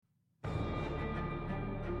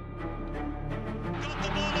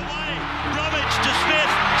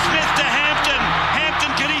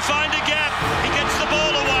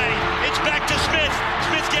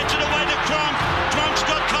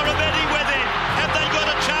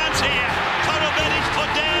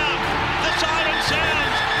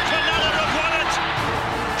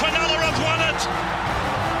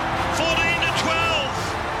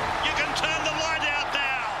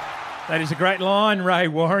That is a great line, Ray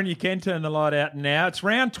Warren. You can turn the light out now. It's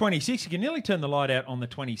round 26. You can nearly turn the light out on the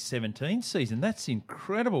 2017 season. That's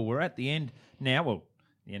incredible. We're at the end now. Well,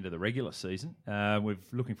 the end of the regular season. We're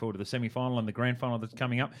looking forward to the semi-final and the grand final that's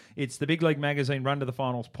coming up. It's the Big League Magazine Run to the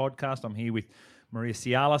Finals podcast. I'm here with Maria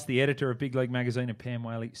Cialis, the editor of Big League Magazine, and Pam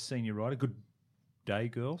Whaley, senior writer. Good day,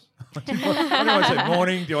 girls. I don't know I say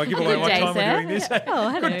morning. Do I give away what time we're doing this? Oh,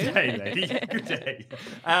 hello. Good day, lady. Good day.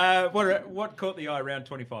 What caught the eye around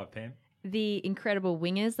 25, Pam? The incredible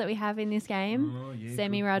wingers that we have in this game. Oh, yeah,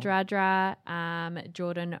 Semi Radradra,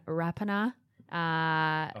 Jordan Rapana.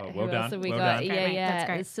 Well who done. else have we Well got? done. Yeah, Great, yeah. that's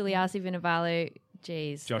great. Suliasi Vinivalu.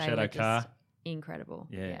 Jeez. Josh they were Adokar. just incredible.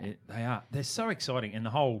 Yeah, they are. They're so exciting. And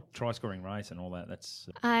the whole try-scoring race and all that, that's...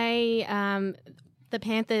 The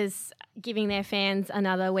Panthers giving their fans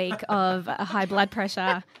another week of high blood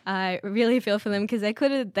pressure. I really feel for them because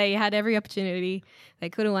they had every opportunity. They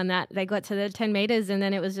could have won that. They got to the 10 metres and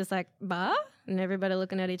then it was just like, and everybody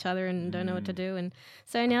looking at each other and don't know what to do. And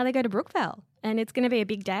so now they go to Brookvale and it's going to be a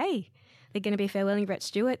big day. They're going to be farewelling Brett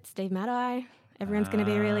Stewart, Steve Maddai. Everyone's going to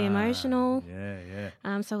be really emotional.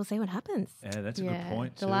 Yeah. So we'll see what happens. Yeah, that's a good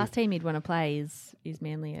point. The last team you'd want to play is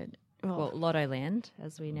Manly at Lotto Land,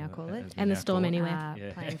 as we now call it. And the Storm anywhere.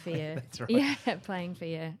 Playing for you. That's right. Yeah, playing for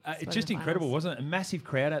you. It's just incredible, wasn't it? A massive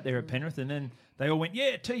crowd out there at Penrith, and then they all went,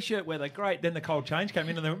 T-shirt weather, great. Then the cold change came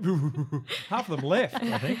in, and half of them left,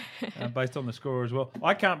 I think, based on the score as well.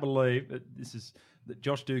 I can't believe that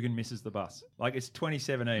Josh Dugan misses the bus. Like, it's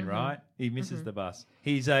 2017, right? He misses the bus.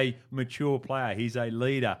 He's a mature player. He's a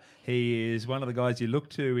leader. He is one of the guys you look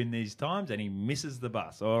to in these times, and he misses the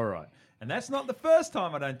bus. All right. And that's not the first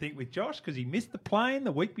time, I don't think, with Josh, because he missed the plane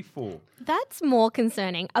the week before. That's more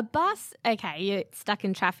concerning. A bus, okay, you're stuck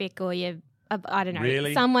in traffic or I don't know.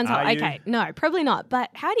 Really? Someone's Are you? okay. No, probably not.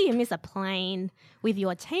 But how do you miss a plane with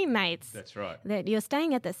your teammates? That's right. That you're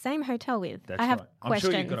staying at the same hotel with. That's I have right. questions.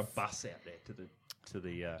 I'm sure you've got a bus out there to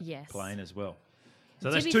the Yes. plane as well. So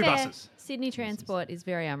To there's be two fair, buses. Sydney transport is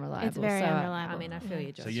very unreliable. It's very unreliable. I mean, I feel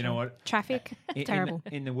you, Josh. So you know what? Traffic, terrible.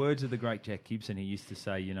 In the words of the great Jack Gibson, he used to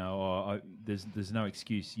say, there's no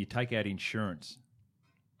excuse. You take out insurance.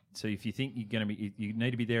 So if you think you need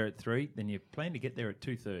to be there at 3, then you plan to get there at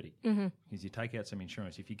 2:30 because you take out some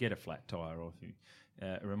insurance. If you get a flat tire, or if you,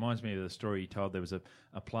 it reminds me of the story he told. There was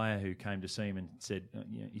a player who came to see him and said,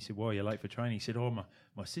 he said, "Why are you late for training?" He said,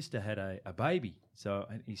 my sister had a baby, so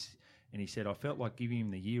he said, I felt like giving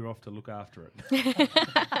him the year off to look after it.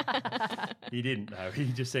 He didn't, though. He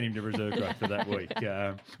just sent him to reserve grade for that week.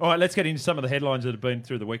 All right, let's get into some of the headlines that have been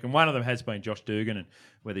through the week. And one of them has been Josh Dugan and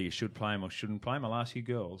whether you should play him or shouldn't play him. I'll ask you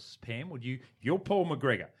girls. Pam, you're Paul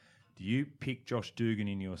McGregor. Do you pick Josh Dugan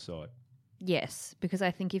in your side? Yes, because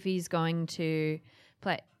I think if he's going to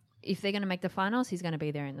play, if they're going to make the finals, he's going to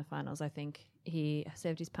be there in the finals. I think he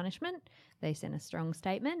served his punishment. They sent a strong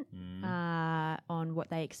statement on what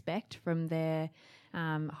they expect from their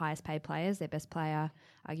highest paid players, their best player,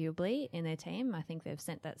 arguably, in their team. I think they've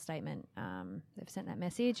sent that statement, they've sent that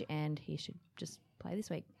message, and he should just play this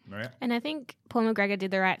week. Maria? And I think Paul McGregor did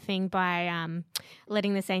the right thing by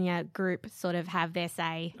letting the senior group sort of have their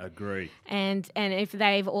say. Agree. And if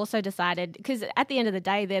they've also decided, because at the end of the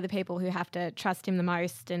day, they're the people who have to trust him the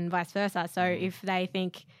most and vice versa. So if they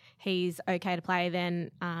think he's okay to play,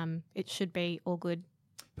 then it should be all good.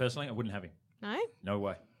 Personally, I wouldn't have him. No? No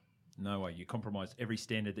way. No way. You compromised every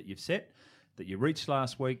standard that you've set, that you reached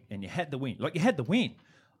last week, and you had the win. Like, you had the win.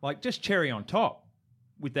 Like, just cherry on top.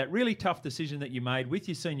 With that really tough decision that you made with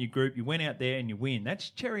your senior group, you went out there and you win.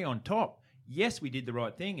 That's cherry on top. Yes, we did the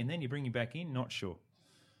right thing, and then you bring him back in. Not sure.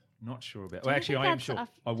 Not sure about. Well, actually, I am sure. I Do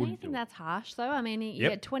you wouldn't think do it. that's harsh, though? I mean, you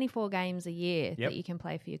get 24 games a year that you can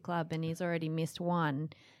play for your club, and he's already missed one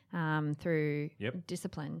through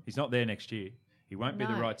discipline. He's not there next year. He won't be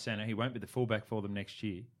the right centre. He won't be the fullback for them next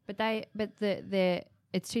year. But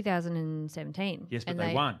it's 2017. Yes, but and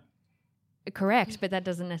they won. Correct, but that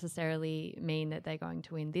doesn't necessarily mean that they're going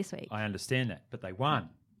to win this week. I understand that, but they won.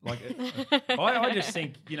 Like, I just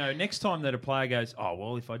think, next time that a player goes, oh,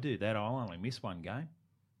 well, if I do that, I'll only miss one game.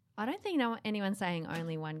 I don't think anyone's saying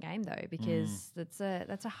only one game though, because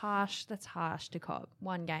that's harsh to cop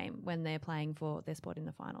one game when they're playing for their spot in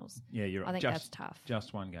the finals. Yeah, you're right. I think that's tough.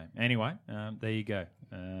 Just one game. Anyway, there you go.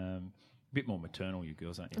 Bit more maternal, you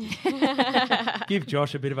girls, aren't you? Give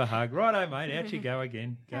Josh a bit of a hug. Righto, mate. Out you go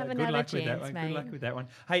again. Have Good another luck with that chance, one. mate. Good luck with that one.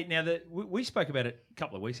 Hey, now we spoke about it a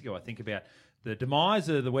couple of weeks ago, I think, about the demise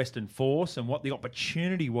of the Western Force and what the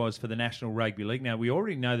opportunity was for the National Rugby League. Now, we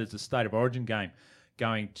already know there's a State of Origin game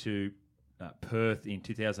going to Perth in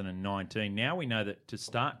 2019. Now we know that to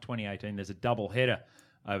start 2018, there's a double header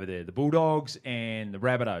over there. The Bulldogs and the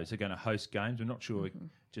Rabbitohs are going to host games. We're not sure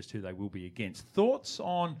just who they will be against. Thoughts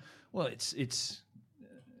on? Well, it's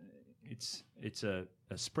a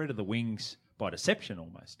spread of the wings by deception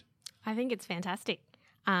almost. I think it's fantastic.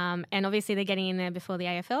 And obviously they're getting in there before the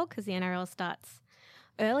AFL because the NRL starts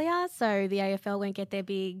earlier, so the AFL won't get their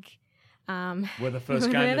big... We're the first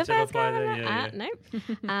game that's ever played there.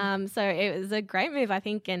 Nope. So it was a great move, I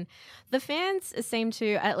think. And the fans seem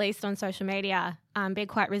to, at least on social media, be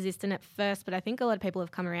quite resistant at first, but I think a lot of people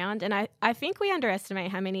have come around. And I think we underestimate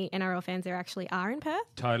how many NRL fans there actually are in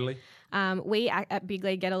Perth. Totally. We at Big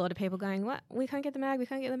League get a lot of people going, what? We can't get the mag, we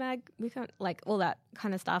can't get the mag, we can't, like all that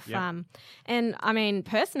kind of stuff. Yep. And I mean,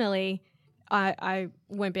 personally, I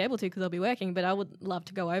won't be able to because I'll be working, but I would love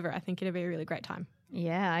to go over. I think it'd be a really great time.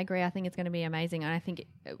 Yeah, I agree. I think it's going to be amazing. And I think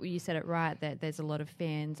you said it right, that there's a lot of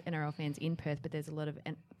fans, NRL fans in Perth, but there's a lot of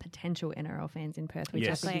potential NRL fans in Perth, which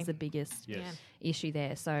I think is the biggest issue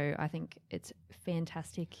there. So I think it's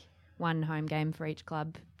fantastic. One home game for each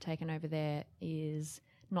club taken over there is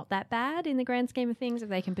not that bad in the grand scheme of things. If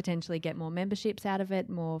they can potentially get more memberships out of it,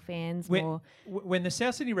 more fans, more... When the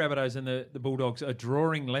South Sydney Rabbitohs and the Bulldogs are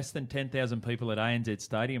drawing less than 10,000 people at ANZ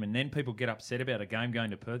Stadium and then people get upset about a game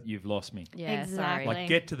going to Perth, you've lost me. Yeah, exactly. Like,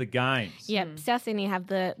 get to the games. Yep, South Sydney have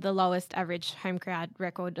the lowest average home crowd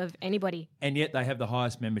record of anybody. And yet they have the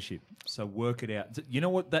highest membership. So work it out. You know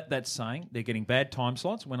what that's saying? They're getting bad time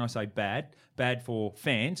slots. When I say bad for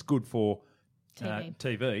fans, good for...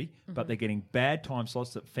 TV, but they're getting bad time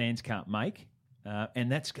slots that fans can't make,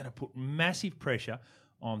 and that's going to put massive pressure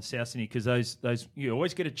on South Sydney because those you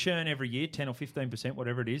always get a churn every year, 10 or 15%,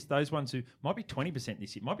 whatever it is. Those ones who might be 20%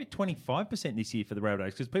 this year, might be 25% this year for the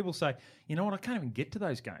Rabbitohs because people say, you know what, I can't even get to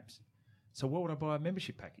those games. So why would I buy a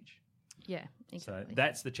membership package? Yeah, exactly. So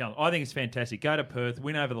that's the challenge. I think it's fantastic. Go to Perth,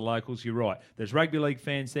 win over the locals. You're right. There's rugby league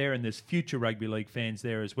fans there and there's future rugby league fans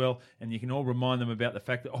there as well. And you can all remind them about the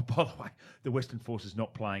fact that, oh, by the way, the Western Force is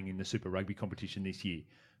not playing in the Super Rugby competition this year.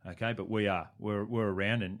 Okay, but we are. We're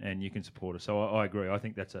around and you can support us. So I agree. I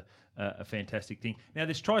think that's a fantastic thing. Now,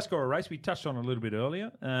 this try scorer race, we touched on a little bit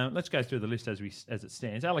earlier. Let's go through the list as it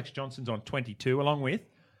stands. Alex Johnson's on 22 along with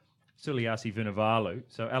Suliasi Vunivalu.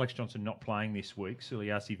 So Alex Johnson not playing this week.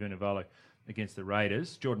 Suliasi Vunivalu against the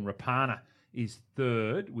Raiders. Jordan Rapana is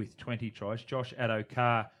third with 20 tries. Josh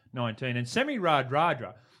Adokar, 19. And Semi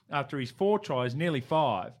Radradra, after his 4 tries, nearly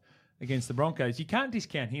 5 against the Broncos, you can't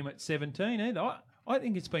discount him at 17 either. I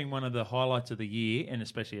think it's been one of the highlights of the year, and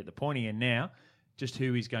especially at the pointy end now, just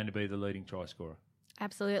who is going to be the leading try scorer.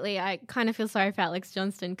 Absolutely. I kind of feel sorry for Alex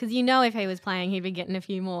Johnston because you know if he was playing, he'd be getting a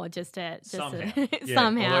few more somehow.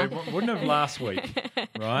 Somehow. Although wouldn't have last week,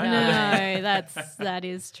 right? No, that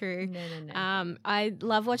is true. No. I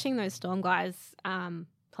love watching those Storm guys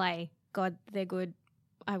play. God, they're good.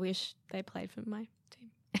 I wish they played for my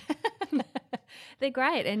team. They're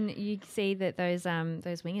great, and you see that those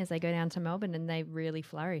wingers, they go down to Melbourne and they really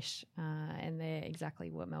flourish, and they're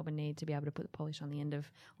exactly what Melbourne need to be able to put the polish on the end of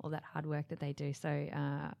all that hard work that they do. So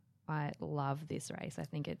I love this race. I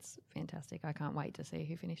think it's fantastic. I can't wait to see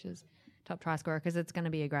who finishes top try scorer because it's going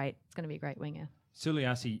to be a great winger.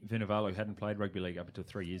 Suliasi Vunivalu hadn't played rugby league up until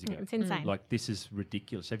 3 years ago. It's insane. Like, this is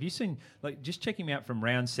ridiculous. Have you seen, just check him out from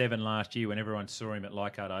round 7 last year when everyone saw him at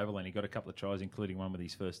Leichhardt Oval and he got a couple of tries, including one with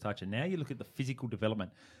his first touch. And now you look at the physical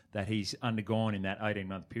development that he's undergone in that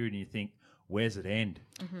 18-month period and you think, where's it end?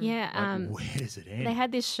 Mm-hmm. Yeah. Where does it end? They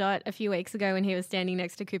had this shot a few weeks ago when he was standing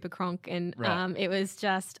next to Cooper Cronk and it was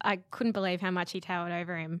just, I couldn't believe how much he towered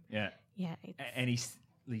over him. Yeah. Yeah. And he's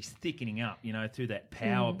thickening up, through that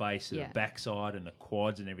power base of the backside and the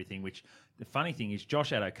quads and everything, which the funny thing is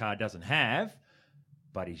Josh Adokar doesn't have,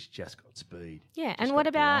 but he's just got speed. Yeah, and what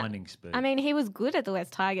about, blinding speed. I mean, he was good at the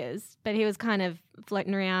West Tigers, but he was kind of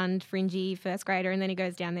floating around, fringy first grader, and then he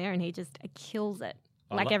goes down there and he just kills it.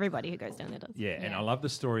 Everybody who goes down there does. Yeah, and I love the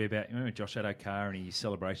story about, remember Josh Adokar and his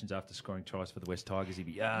celebrations after scoring tries for the West Tigers. He'd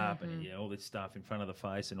be up and all this stuff in front of the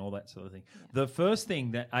face and all that sort of thing. Yeah. The first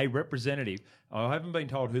thing that a representative, I haven't been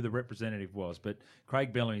told who the representative was, but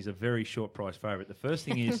Craig Bellamy is a very short price favourite. The first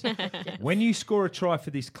thing is, when you score a try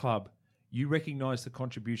for this club, you recognise the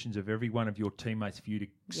contributions of every one of your teammates for you to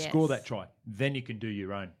score that try. Then you can do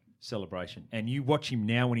your own celebration. And you watch him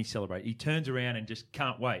now when he celebrates. He turns around and just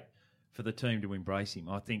can't wait for the team to embrace him.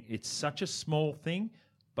 I think it's such a small thing,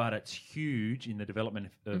 but it's huge in the development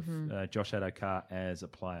of Josh Adokar as a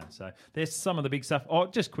player. So there's some of the big stuff. Oh,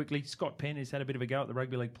 just quickly, Scott Penn has had a bit of a go at the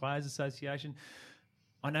Rugby League Players Association.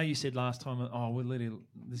 I know you said last time,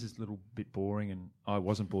 this is a little bit boring, and I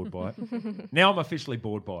wasn't bored by it. Now I'm officially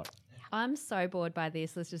bored by it. I'm so bored by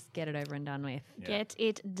this. Let's just get it over and done with. Yeah. Get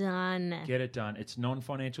it done. Get it done. It's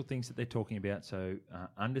non-financial things that they're talking about, so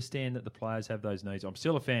understand that the players have those needs. I'm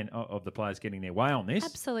still a fan of the players getting their way on this.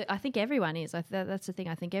 Absolutely. I think everyone is. That's the thing.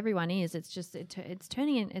 I think everyone is. It's just it's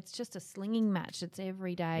turning in. It's just a slinging match. It's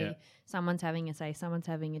every day. Yeah. Someone's having a say. Someone's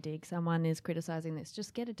having a dig. Someone is criticising this.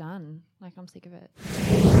 Just get it done. Like, I'm sick of it.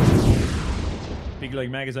 Big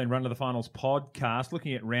League Magazine Run to the Finals podcast.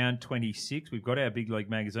 Looking at round 26, we've got our Big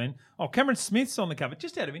League Magazine. Oh, Cameron Smith's on the cover.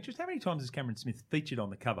 Just out of interest, how many times has Cameron Smith featured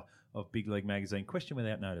on the cover of Big League Magazine? Question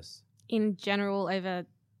without notice. In general, over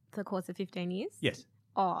the course of 15 years? Yes.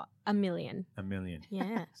 Oh, 1 million. 1 million.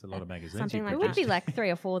 Yeah. It's a lot of magazines. Something like It would be like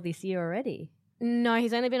 3 or 4 this year already. No,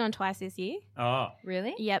 he's only been on twice this year. Oh,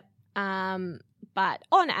 Really? Yep. But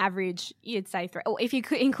on average, you'd say 3. Or if you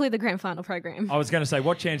could include the grand final program. I was going to say,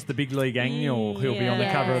 what chance the Big League Annual? He'll be on the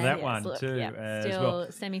cover of that Yes, one look, too yep. as Still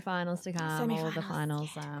well. semi-finals to come. All of the finals.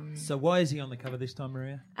 So why is he on the cover this time,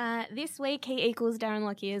 Maria? This week, he equals Darren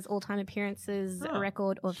Lockyer's all-time appearances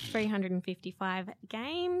record of 355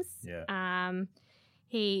 games. Yeah.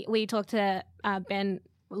 We talked to Ben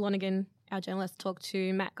Lonergan, our journalist, talked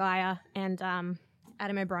to Matt Geyer and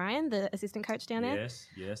Adam O'Brien, the assistant coach down there.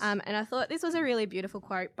 Yes. And I thought this was a really beautiful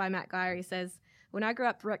quote by Matt Geyer. He says, "When I grew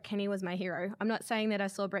up, Brett Kenny was my hero. I'm not saying that I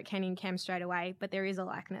saw Brett Kenny and Cam straight away, but there is a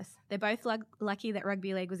likeness. They're both lucky that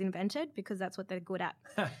rugby league was invented because that's what they're good at.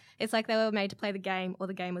 It's like they were made to play the game or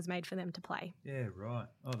the game was made for them to play." Yeah, right.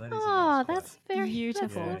 Oh, that is Oh, a nice that's very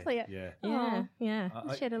Beautiful. That's lovely. Yeah. Yeah,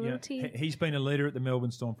 yeah. Shed a little tear. He's been a leader at the Melbourne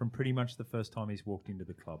Storm from pretty much the first time he's walked into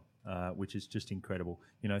the club, which is just incredible.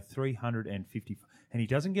 350, and he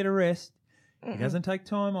doesn't get a rest. He doesn't take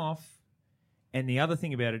time off. And the other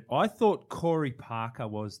thing about it, I thought Corey Parker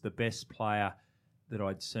was the best player that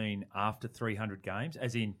I'd seen after 300 games,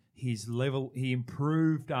 as in his level, he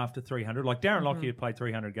improved after 300. Like Darren Lockyer had played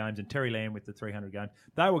 300 games and Terry Lamb with the 300 games.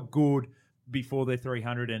 They were good before their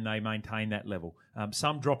 300 and they maintained that level.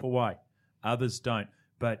 Some drop away, others don't.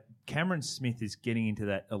 But Cameron Smith is getting into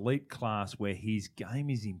that elite class where his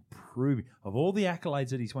game is improving. Of all the accolades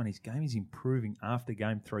that he's won, his game is improving after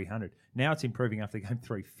game 300. Now it's improving after game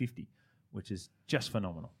 350, which is just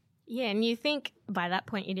phenomenal. Yeah, and you think by that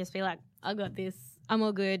point you just be like, I got this, I'm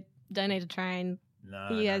all good, don't need to train.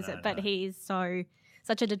 But he's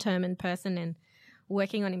such a determined person and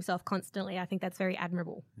working on himself constantly. I think that's very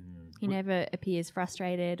admirable. He never appears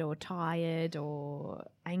frustrated or tired or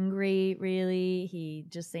angry, really. He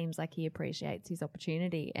just seems like he appreciates his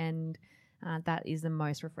opportunity, and that is the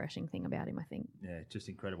most refreshing thing about him, I think. Yeah, just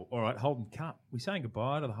incredible. All right, Holden Cup. We're saying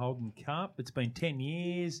goodbye to the Holden Cup. It's been 10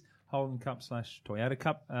 years, Holden Cup / Toyota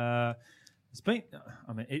Cup. It's been,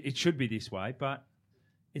 it should be this way, but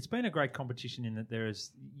it's been a great competition in that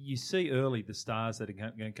you see early the stars that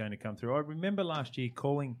are going to come through. I remember last year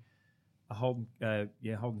calling a Holden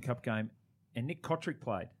Cup game, and Nick Kotrick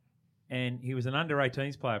played, and he was an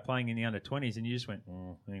under-18s player playing in the under-20s, and you just went,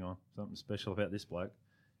 oh, hang on, something special about this bloke.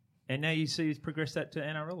 And now you see he's progressed that to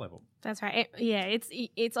NRL level. That's right.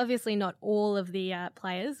 It's obviously not all of the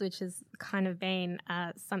players, which has kind of been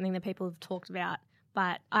something that people have talked about.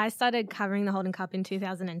 But I started covering the Holden Cup in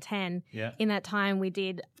 2010. Yeah. In that time, we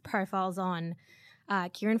did profiles on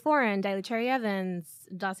Kieran Foran, Daly Cherry-Evans,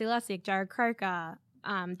 Darcy Lussick, Jared Croker,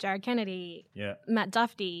 Jared Kennedy, Matt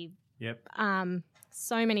Duffy. Yep.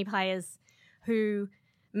 So many players who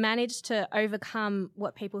managed to overcome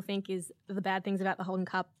what people think is the bad things about the Holden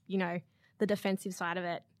Cup, the defensive side of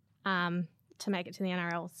it, to make it to the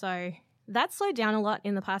NRL. So that's slowed down a lot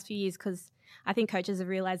in the past few years because I think coaches have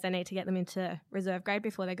realised they need to get them into reserve grade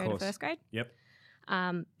before they go to first grade. Yep.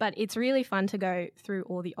 But it's really fun to go through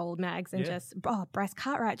all the old mags and Bryce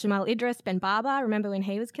Cartwright, Jamal Idris, Ben Barber. Remember when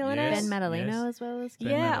he was killing it? Ben Madalino as well.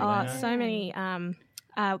 So many.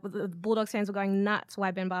 The Bulldogs fans were going nuts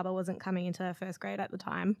why Ben Barber wasn't coming into first grade at the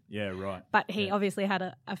time. Yeah, right. But he obviously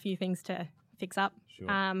had a few things to fix up.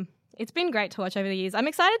 Sure. It's been great to watch over the years. I'm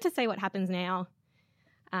excited to see what happens now.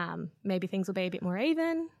 Maybe things will be a bit more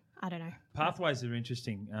even. I don't know. Pathways are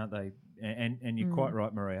interesting, aren't they? And you're quite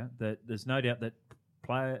right, Maria, that there's no doubt that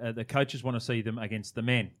the coaches want to see them against the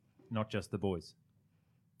men, not just the boys.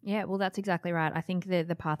 Yeah, well, that's exactly right. I think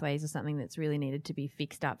the pathways are something that's really needed to be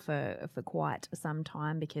fixed up for quite some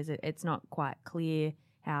time because it's not quite clear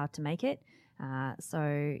how to make it.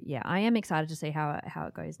 So, yeah, I am excited to see how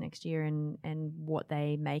it goes next year and what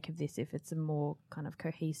they make of this, if it's a more kind of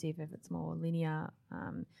cohesive, if it's more linear,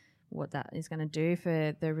 what that is going to do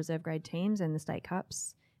for the reserve grade teams and the state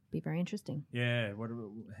cups. Be very interesting. Yeah,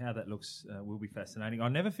 how that looks will be fascinating. I'll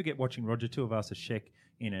never forget watching Roger Tuivasa-Sheck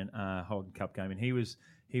in an Holden Cup game, and he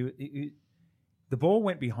the ball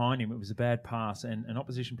went behind him. It was a bad pass, and an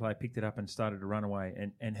opposition player picked it up and started to run away.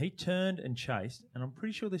 And he turned and chased, and I'm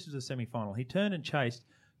pretty sure this was a semi-final. He turned and chased,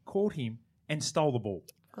 caught him, and stole the ball.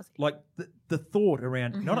 Like the thought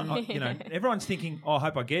around, everyone's thinking, oh, I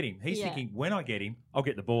hope I get him. He's thinking, when I get him, I'll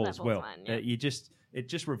get the ball as well. Fun, It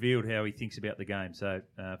just revealed how he thinks about the game. So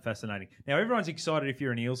fascinating. Now, everyone's excited if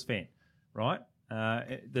you're an Eels fan, right?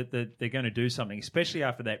 That they're going to do something, especially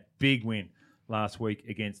after that big win last week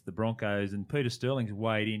against the Broncos. And Peter Sterling's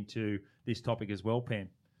weighed into this topic as well, Pam.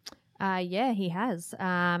 Yeah, he has.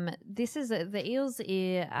 The Eels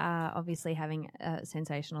are obviously having a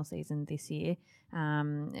sensational season this year.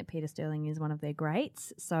 Peter Sterling is one of their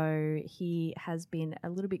greats, so he has been a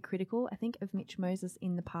little bit critical, I think, of Mitch Moses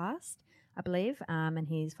in the past, I believe, and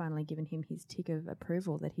he's finally given him his tick of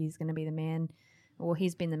approval that he's going to be the man, or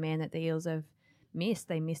he's been the man that the Eels have missed.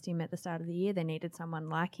 They missed him at the start of the year. They needed someone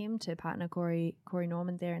like him to partner Corey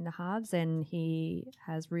Norman there in the halves, and he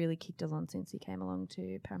has really kicked us on since he came along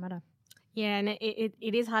to Parramatta. Yeah, and it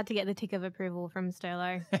is hard to get the tick of approval from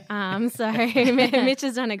Sterlo. So Mitch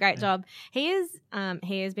has done a great job. He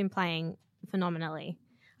has been playing phenomenally.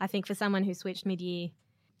 I think for someone who switched mid-year,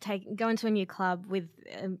 go into a new club with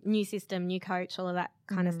a new system, new coach, all of that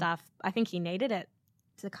kind of stuff, I think he needed it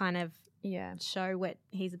to kind of show what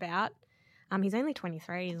he's about. He's only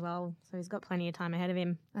 23 as well, so he's got plenty of time ahead of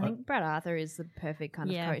him. I think Brad Arthur is the perfect kind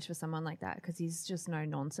of coach for someone like that because he's just no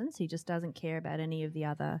nonsense. He just doesn't care about any of the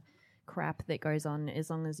other crap that goes on as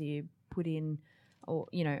long as you put in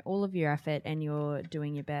all of your effort and you're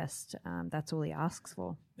doing your best. That's all he asks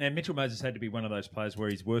for. And Mitchell Moses had to be one of those players where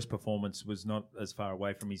his worst performance was not as far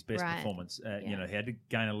away from his best performance. He had to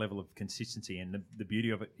gain a level of consistency, and the beauty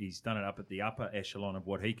of it, he's done it up at the upper echelon of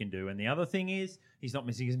what he can do. And the other thing is he's not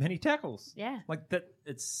missing as many tackles. Yeah, like that.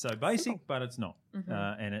 It's so basic, but it's not,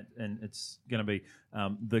 and it's going to be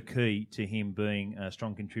the key to him being a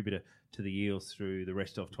strong contributor to the Eels through the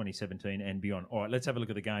rest of 2017 and beyond. All right, let's have a look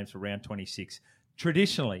at the games for round 26.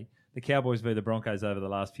 Traditionally, the Cowboys v the Broncos over the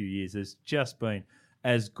last few years has just been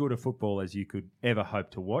as good a football as you could ever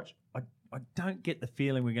hope to watch. I don't get the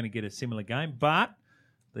feeling we're going to get a similar game, but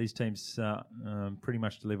these teams pretty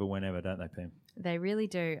much deliver whenever, don't they, Pam? They really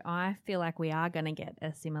do. I feel like we are going to get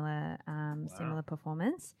a similar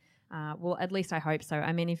performance. Well, at least I hope so.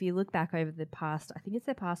 I mean, if you look back over the past, I think it's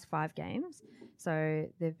their past 5 games. So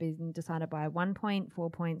they've been decided by 1 point, 4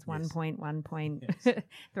 points, 1 point, 1 point,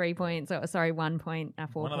 3 points. 1 point, 4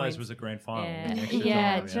 points. One of those was a grand final.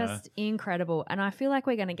 Just incredible. And I feel like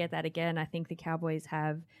we're going to get that again. I think the Cowboys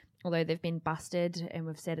have, although they've been busted, and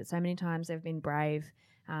we've said it so many times, they've been brave.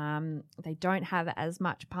 They don't have as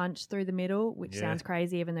much punch through the middle, which sounds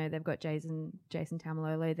crazy, even though they've got Jason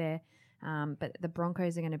Taumalolo there. But the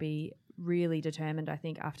Broncos are going to be really determined, I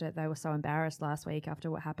think, after they were so embarrassed last week after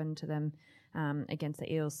what happened to them against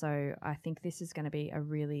the Eels. So I think this is going to be a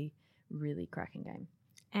really, really cracking game.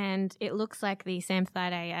 And it looks like the Sam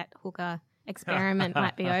Thaiday at hooker experiment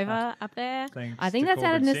might be over up there. I think that's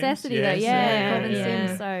out of necessity, though.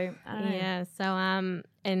 Sims, so I don't know. So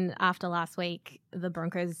and after last week, the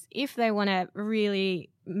Broncos, if they want to really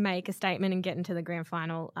make a statement and get into the grand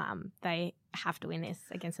final, they have to win this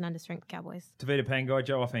against an understrength Cowboys. Tavita Pangai,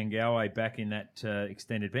 Joe Offengawe back in that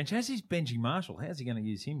extended bench. How's his Benji Marshall? How's he going to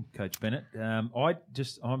use him, Coach Bennett? I'm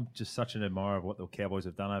just such an admirer of what the Cowboys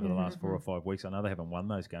have done over the last 4 or 5 weeks. I know they haven't won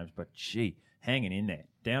those games, but gee, hanging in there.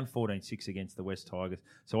 Down 14-6 against the West Tigers.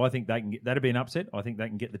 So I think they can that'll be an upset. I think they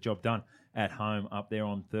can get the job done at home up there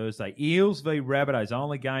on Thursday. Eels v Rabbitohs,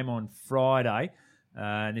 only game on Friday.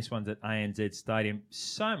 And this one's at ANZ Stadium.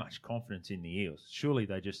 So much confidence in the Eels. Surely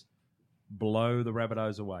they just blow the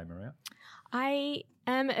Rabbitohs away, Maria? I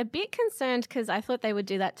am a bit concerned because I thought they would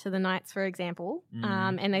do that to the Knights, for example,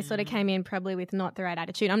 and they sort of came in probably with not the right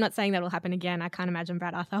attitude. I'm not saying that will happen again. I can't imagine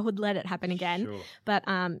Brad Arthur would let it happen again. Sure. But,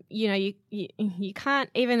 you can't,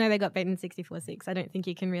 even though they got beaten 64-6, I don't think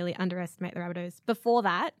you can really underestimate the Rabbitohs. Before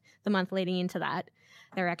that, the month leading into that,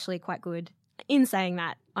 they were actually quite good. In saying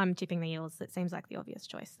that, I'm tipping the Eels. It seems like the obvious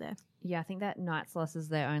choice there. Yeah, I think that Knights loss is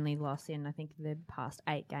their only loss in, I think, the past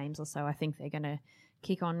 8 games or so. I think they're going to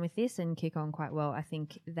kick on with this and kick on quite well. I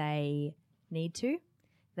think they need to.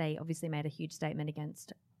 They obviously made a huge statement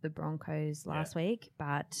against the Broncos last week,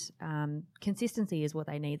 but consistency is what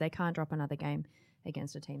they need. They can't drop another game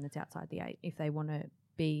against a team that's outside the 8 if they want to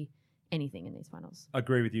be anything in these finals. I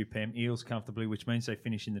agree with you, Pam. Eels comfortably, which means they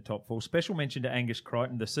finish in the top 4. Special mention to Angus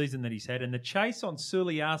Crichton, the season that he's had, and the chase on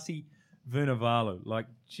Suliasi Vunivalu. Like,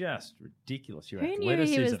 just ridiculous. Your Who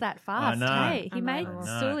athleticism. knew he was that fast? I know. Hey, he made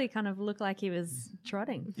Sully kind of look like he was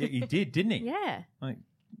trotting. Yeah, he did, didn't he? Yeah. Like,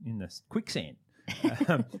 in the quicksand.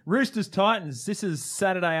 Roosters Titans. This is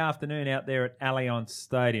Saturday afternoon out there at Allianz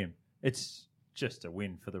Stadium. It's just a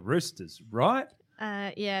win for the Roosters, right?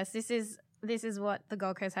 Yes, this is what the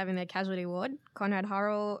Gold Coast have in their casualty ward. Conrad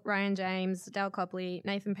Hurrell, Ryan James, Dale Copley,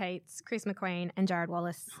 Nathan Pates, Chris McQueen and Jared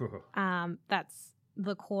Wallace. That's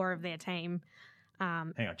the core of their team.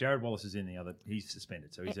 Hang on, Jared Wallace is in the other. He's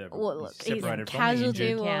suspended, so he's over. He's separated from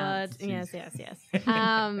casualty the ward. Yes.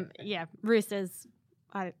 Yeah, Roosters.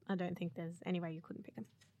 I don't think there's any way you couldn't pick them.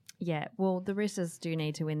 Yeah, well, the Roosters do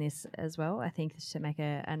need to win this as well, I think, to make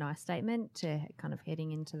a nice statement to kind of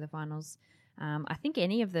heading into the finals. I think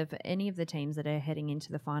any of the teams that are heading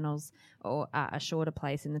into the finals or a shorter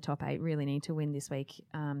place in the top 8 really need to win this week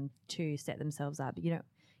to set themselves up. You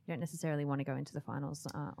don't necessarily want to go into the finals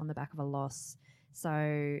on the back of a loss.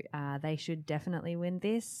 So they should definitely win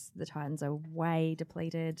this. The Titans are way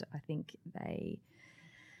depleted. I think I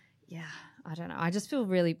don't know. I feel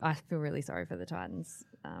really sorry for the Titans.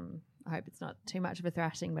 I hope it's not too much of a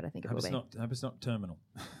thrashing, but I think it will be. I hope it's not terminal.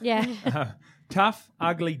 Yeah. Tough,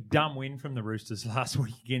 ugly, dumb win from the Roosters last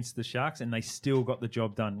week against the Sharks, and they still got the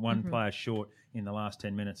job done. One player short in the last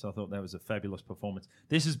 10 minutes. I thought that was a fabulous performance.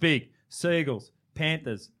 This is big. Seagulls,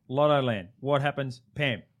 Panthers, Lottoland. What happens,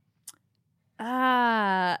 Pam?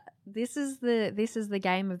 This is the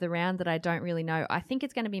game of the round that I don't really know. I think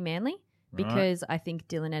it's going to be Manly because I think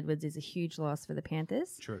Dylan Edwards is a huge loss for the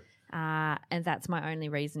Panthers. True. And that's my only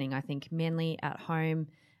reasoning. I think Manly at home,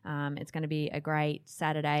 it's going to be a great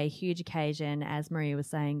Saturday, huge occasion. As Maria was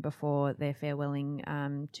saying before, they're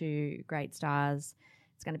farewelling 2 great stars.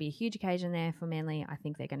 It's going to be a huge occasion there for Manly. I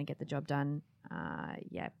think they're going to get the job done.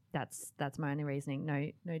 That's my only reasoning.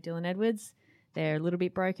 No Dylan Edwards. They're a little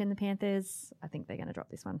bit broken, the Panthers. I think they're going to drop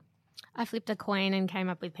this one. I flipped a coin and came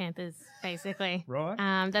up with Panthers, basically. Right.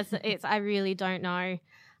 I really don't know.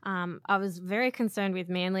 I was very concerned with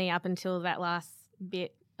Manly up until that last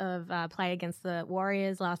bit of play against the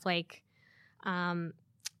Warriors last week. That's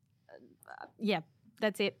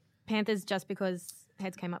it. Panthers just because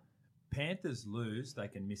heads came up. Panthers lose, they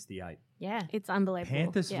can miss the 8. Yeah. It's unbelievable.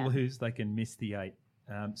 Panthers lose, they can miss the 8.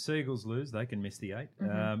 Seagulls lose, they can miss the 8.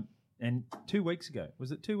 And 2 weeks ago,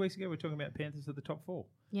 was it 2 weeks ago, we were talking about Panthers at the top 4.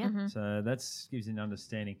 Yeah. So that gives you an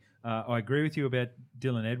understanding. I agree with you about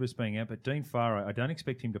Dylan Edwards being out, but Dean Farrar, I don't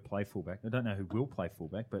expect him to play fullback. I don't know who will play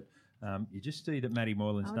fullback, but you just see that Matty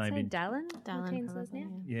Moylan's name in. Dallin Probably,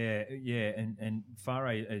 Yeah, and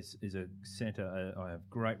Farrar is a centre I have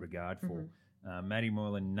great regard for. Matty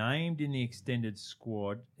Moylan named in the extended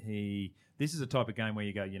squad. This is a type of game where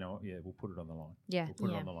you go, we'll put it on the line. Yeah. We'll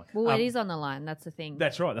put it on the line. Well, it is on the line. That's the thing.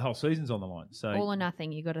 That's right. The whole season's on the line. So all or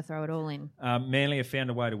nothing. You got to throw it all in. Manly have found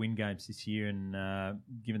a way to win games this year, and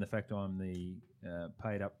given the fact I'm the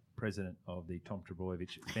paid-up president of the Tom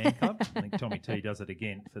Trebojevic fan club, I think Tommy T does it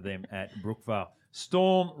again for them at Brookvale.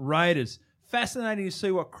 Storm Raiders. Fascinating to see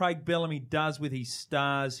what Craig Bellamy does with his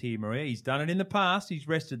stars here, Maria. He's done it in the past. He's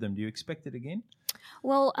rested them. Do you expect it again?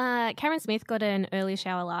 Well, Cameron Smith got an early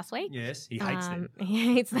shower last week. Yes, he hates them.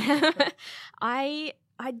 He hates them. I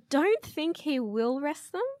don't think he will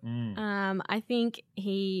rest them. I think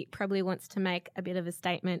he probably wants to make a bit of a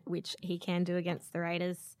statement, which he can do against the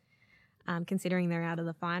Raiders, considering they're out of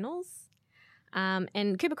the finals.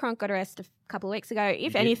 And Cooper Cronk got a rest a couple of weeks ago.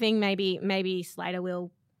 If anything, maybe Slater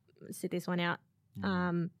will sit this one out.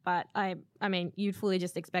 But I mean, you'd fully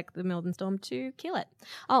just expect the Melbourne Storm to kill it.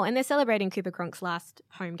 Oh, and they're celebrating Cooper Cronk's last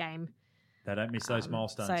home game. They don't miss those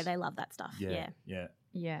milestones. So they love that stuff. Yeah,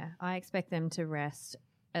 I expect them to rest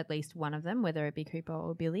at least one of them, whether it be Cooper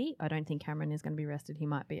or Billy. I don't think Cameron is going to be rested. He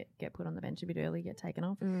might get put on the bench a bit early, get taken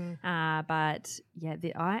off. But yeah,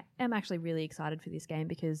 I am actually really excited for this game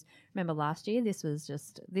because remember last year, this was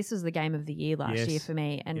the game of the year last year for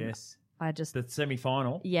me. And the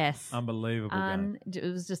semi-final. Yes. Unbelievable game. It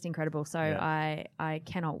was just incredible. So I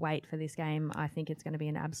cannot wait for this game. I think it's going to be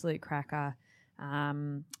an absolute cracker. I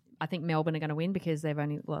think Melbourne are going to win because they've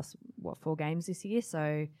only lost, 4 games this year. So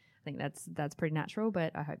I think that's pretty natural,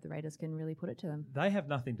 but I hope the Raiders can really put it to them. They have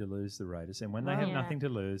nothing to lose, the Raiders. And when they have nothing to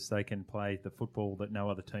lose, they can play the football that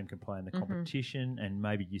no other team can play in the competition. And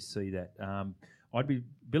maybe you see that.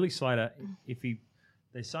 Billy Slater,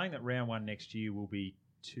 they're saying that round 1 next year will be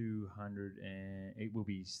 200 and it will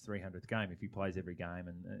be his 300th game if he plays every game,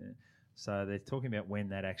 and so they're talking about when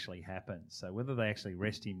that actually happens. So whether they actually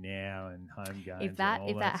rest him now and home games. If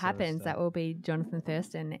that happens, that will be Jonathan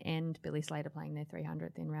Thurston and Billy Slater playing their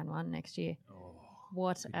 300th in round 1 next year. Oh,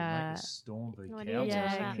 what a Storm v Cows.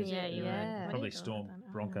 Probably Storm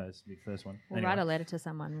Broncos be the first one. We'll write a letter to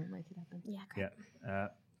someone. We'll make it happen. Yeah, great.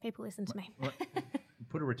 People listen to me.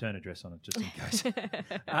 Put a return address on it just in case.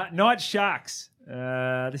 Knights Sharks.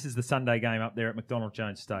 This is the Sunday game up there at McDonald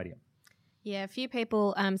Jones Stadium. Yeah, a few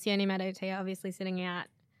people. Sione Matotea obviously sitting out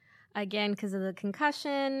again because of the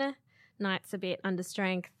concussion. Knights a bit under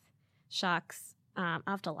strength. Sharks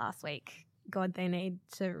after last week. God, they need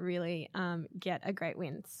to really get a great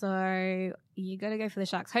win. So you got to go for the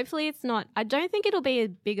Sharks. Hopefully it's not. I don't think it'll be as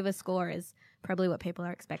big of a score as probably what people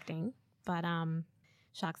are expecting. But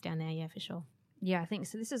Sharks down there, yeah, for sure. Yeah, I think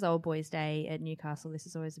so. This is Old Boys Day at Newcastle. This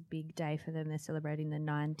is always a big day for them. They're celebrating the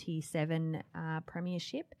 97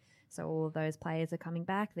 premiership. So all of those players are coming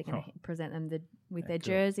back. They're going to present them with their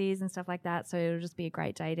jerseys and stuff like that. So it'll just be a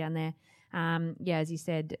great day down there. As you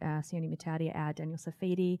said, Sione Matatia out, Daniel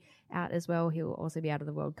Safidi out as well. He'll also be out of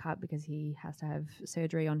the World Cup because he has to have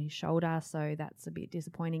surgery on his shoulder. So that's a bit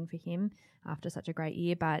disappointing for him after such a great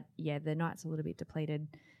year. But, yeah, the Knights are a little bit depleted.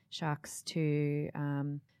 Sharks too.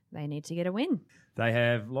 They need to get a win. They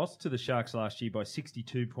have lost to the Sharks last year by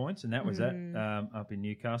 62 points, and that was up in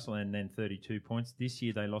Newcastle, and then 32 points. This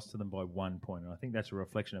year they lost to them by 1 point, and I think that's a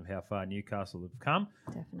reflection of how far Newcastle have come.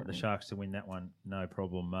 Definitely. But the Sharks to win that one, no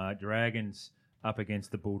problem. Dragons up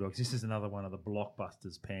against the Bulldogs. This is another one of the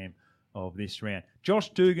blockbusters, Pam, of this round. Josh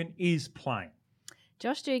Dugan is playing.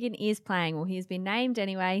 Josh Dugan is playing. Well, he's been named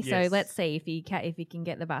anyway, so let's see if he can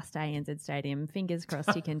get the bus to ANZ Stadium. Fingers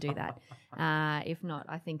crossed he can do that. If not,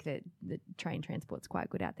 I think that the train transport's quite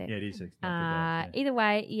good out there. Yeah, it is. Either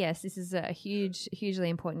way, yes, this is a hugely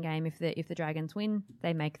important game. If the Dragons win,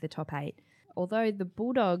 they make the top 8. Although the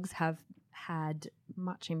Bulldogs have had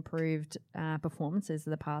much improved performances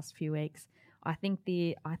the past few weeks, I think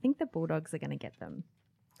the Bulldogs are going to get them.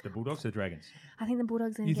 The Bulldogs or the Dragons? I think the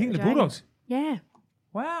Bulldogs are going to get the Dragons. You think the Bulldogs? Yeah.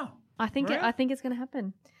 Wow. I think it's going to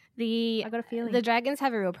happen. I got a feeling. The Dragons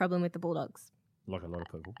have a real problem with the Bulldogs. Like a lot of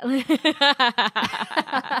people.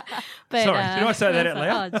 But, sorry, did I say that out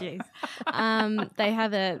loud? Oh, jeez.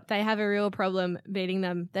 They have a real problem beating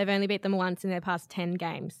them. They've only beat them once in their past 10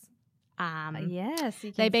 games. Yes,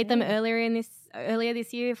 they beat them earlier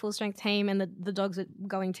this year, full strength team, and the Dogs were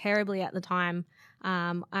going terribly at the time.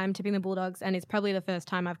 I'm tipping the Bulldogs, and it's probably the first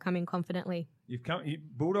time I've come in confidently. You've come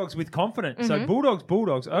Bulldogs with confidence. Mm-hmm. So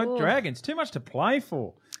Bulldogs. Oh, Dragons, too much to play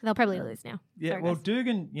for. They'll probably lose now. Yeah, sorry, well, guys.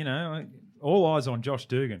 Dugan, all eyes on Josh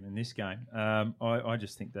Dugan in this game. I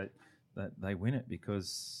just think that they win it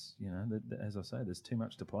because, as I say, there's too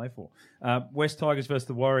much to play for. West Tigers versus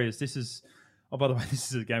the Warriors. This is... Oh, by the way,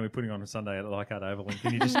 this is a game we're putting on a Sunday at the Leichhardt Oval.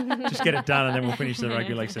 Can you just get it done and then we'll finish the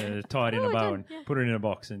rugby league and tie it in a bow and put it in a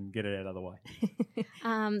box and get it out of the way?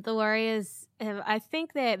 The Warriors, I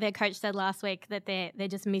think their coach said last week that they're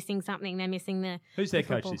just missing something. They're missing the... Who's their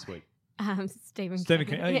coach this week? Stephen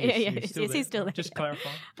King. Oh, yes, he's still there. Just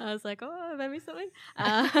clarifying. I was like, have I missed something?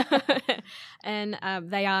 And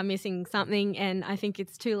they are missing something, and I think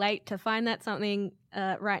it's too late to find that something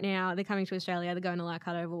right now. They're coming to Australia. They're going to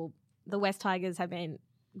Leichhardt Oval. The West Tigers have been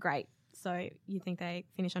great, so you think they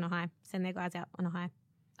finish on a high, send their guys out on a high.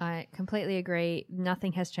 I completely agree.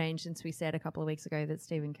 Nothing has changed since we said a couple of weeks ago that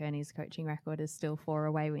Stephen Kearney's coaching record is still 4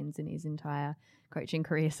 away wins in his entire coaching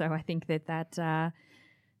career. So I think that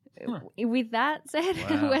with that said,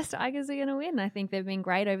 West Tigers are going to win. I think they've been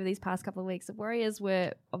great over these past couple of weeks. The Warriors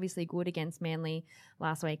were obviously good against Manly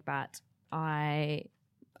last week, but I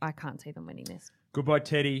can't see them winning this. Goodbye,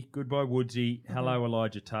 Teddy. Goodbye, Woodsy. Hello,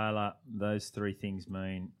 Elijah Taylor. Those 3 things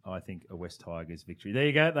mean, I think, a West Tigers victory. There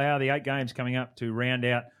you go. They are the 8 games coming up to round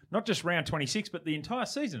out, not just round 26, but the entire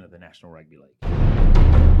season of the National Rugby League.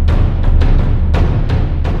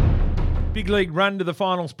 Big League Run to the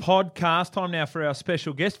Finals podcast. Time now for our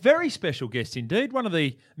special guest. Very special guest indeed. One of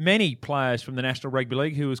the many players from the National Rugby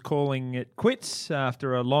League who was calling it quits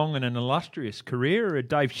after a long and an illustrious career,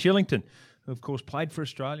 Dave Shillington, who, of course, played for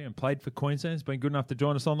Australia and played for Queensland. Has been good enough to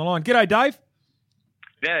join us on the line. G'day, Dave.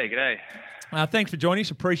 Yeah, g'day. Thanks for joining us.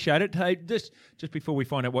 Appreciate it. Hey, just before we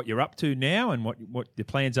find out what you're up to now and what your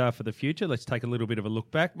plans are for the future, let's take a little bit of a look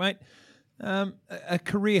back, mate. A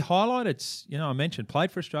career highlight. It's, I mentioned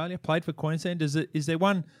played for Australia, played for Queensland. Is there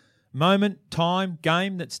one moment, time,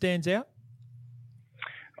 game that stands out?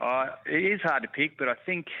 It is hard to pick, but I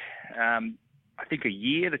think a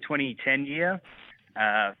year, the 2010 year.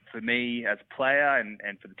 For me as a player and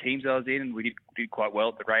for the teams I was in, we did quite well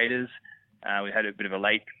at the Raiders. We had a bit of a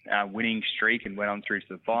late winning streak and went on through to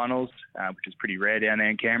the finals, which is pretty rare down there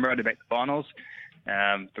in Canberra to make the finals.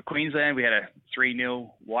 For Queensland, we had a 3-0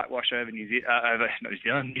 whitewash over New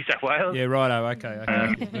South Wales. Yeah, righto.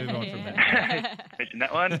 Okay. Move on from that. Mention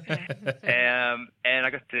that one. And I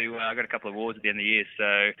got a couple of awards at the end of the year, so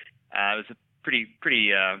it was a pretty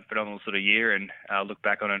phenomenal sort of year, and I look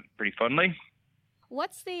back on it pretty fondly.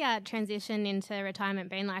 What's the transition into retirement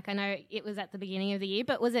been like? I know it was at the beginning of the year,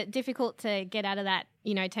 but was it difficult to get out of that,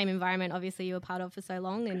 team environment obviously you were part of for so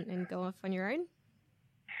long and go off on your own?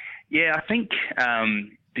 Yeah, I think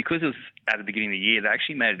because it was at the beginning of the year, they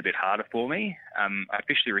actually made it a bit harder for me. I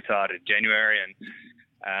officially retired in January, and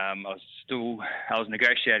I was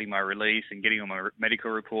negotiating my release and getting all my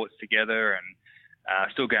medical reports together, and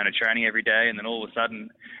still going to training every day. And then all of a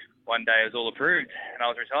sudden, one day it was all approved, and I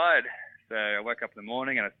was retired. So I woke up in the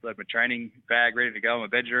morning and I still had my training bag ready to go in my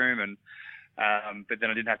bedroom, and but then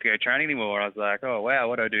I didn't have to go training anymore. I was like, oh wow,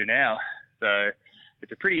 what do I do now? So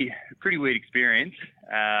it's a pretty weird experience.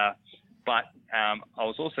 But I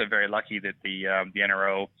was also very lucky that the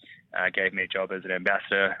NRL gave me a job as an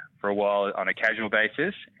ambassador for a while on a casual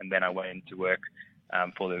basis, and then I went into work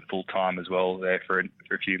for them full time as well there for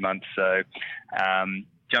a few months. So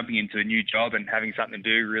jumping into a new job and having something to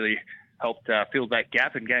do really helped fill that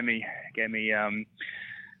gap and gave me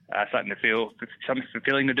something to feel, something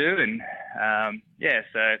fulfilling to do. And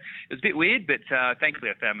so it was a bit weird, but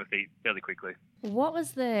thankfully I found my feet fairly quickly. What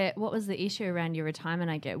was the issue around your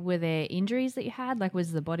retirement? I get, were there injuries that you had? Like,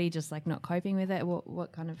 was the body just like not coping with it?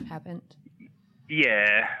 What kind of happened?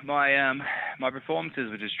 Yeah, my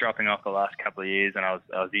performances were just dropping off the last couple of years, and I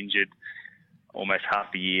was injured almost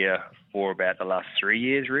half a year for about the last 3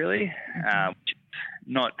 years, really. Which is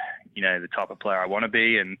not the type of player I want to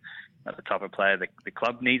be, and not the type of player the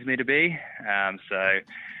club needs me to be. So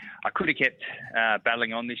I could have kept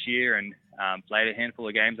battling on this year and played a handful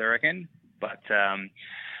of games, I reckon. But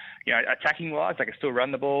attacking wise, I could still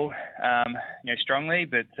run the ball, strongly.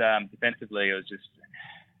 But defensively, it was just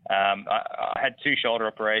I had 2 shoulder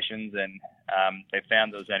operations, and they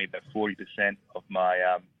found there was only about 40% of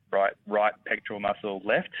my right pectoral muscle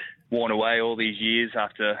left, worn away all these years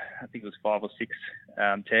after I think it was 5 or 6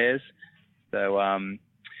 tears. So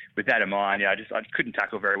with that in mind, I couldn't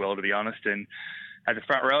tackle very well, to be honest. And as a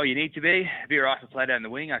front row, you need to be. If you're right to play down the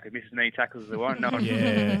wing, I could miss as many tackles as I want. No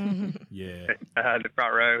one Yeah. The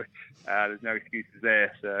front row, there's no excuses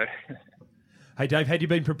there. So. Hey, Dave, had you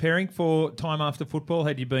been preparing for time after football?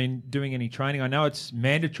 Had you been doing any training? I know it's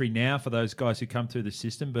mandatory now for those guys who come through the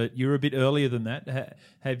system, but you're a bit earlier than that.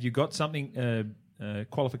 Have you got something,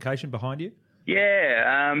 qualification behind you?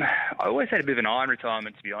 Yeah, I always had a bit of an eye on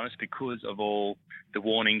retirement, to be honest, because of all the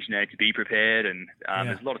warnings, to be prepared, and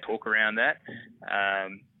there's a lot of talk around that. I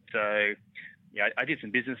did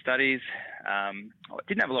some business studies. I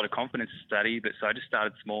didn't have a lot of confidence to study, but so I just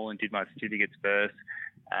started small and did my certificates first,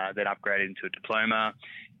 then upgraded into a diploma,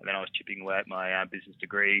 and then I was chipping away at my business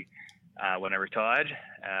degree when I retired.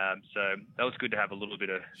 So that was good to have a little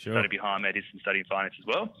bit of study behind me. I did some study in finance as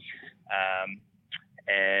well.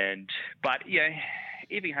 But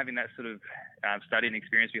even having that sort of study and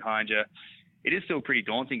experience behind you, it is still pretty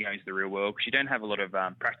daunting going to the real world because you don't have a lot of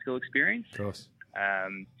practical experience. Of course. I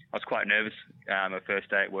was quite nervous my first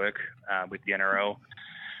day at work with the NRL,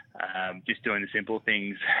 just doing the simple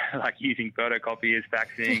things like using photocopiers,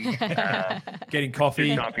 faxing, getting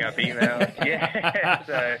coffee, typing up emails. Yeah,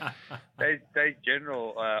 so those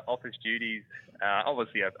general office duties.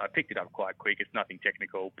 Obviously, I picked it up quite quick. It's nothing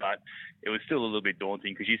technical, but it was still a little bit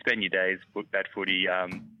daunting because you spend your days that footy,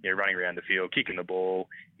 running around the field, kicking the ball,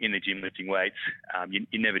 in the gym lifting weights.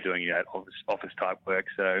 You're never doing that office type work.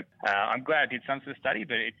 So I'm glad I did some sort of study,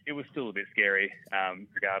 but it was still a bit scary,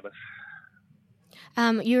 regardless.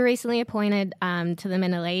 You were recently appointed to the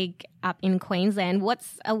Men League up in Queensland.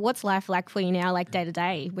 What's life like for you now, like day to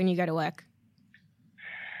day when you go to work?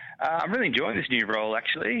 I'm really enjoying this new role,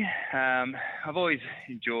 actually. I've always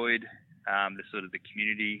enjoyed the sort of the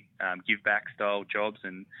community give back style jobs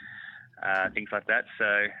and things like that.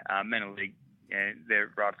 So Men League,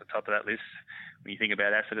 they're right at the top of that list when you think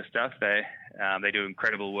about that sort of stuff. They do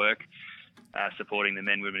incredible work supporting the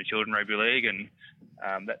men, women, and children rugby league, and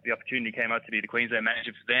the opportunity came up to be the Queensland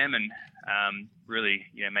manager for them and really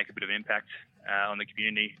make a bit of an impact on the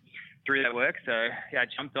community through that work. So I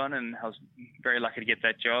jumped on, and I was very lucky to get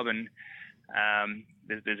that job. And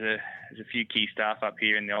there's a few key staff up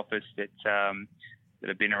here in the office that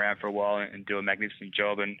have been around for a while and do a magnificent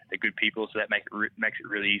job, and they're good people, so that makes it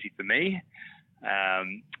really easy for me.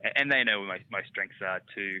 And they know what my strengths are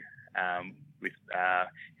too, with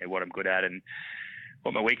what I'm good at and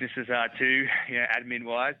what my weaknesses are too, admin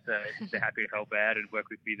wise. So they're happy to help out and work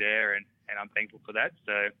with me there, and I'm thankful for that.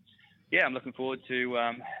 So yeah, I'm looking forward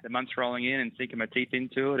to the months rolling in and sinking my teeth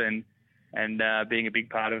into it and being a big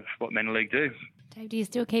part of what Men League do. Dave, do you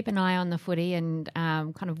still keep an eye on the footy, and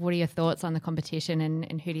kind of what are your thoughts on the competition,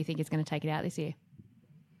 and who do you think is going to take it out this year?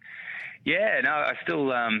 Yeah, no, I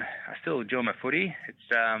still enjoy my footy.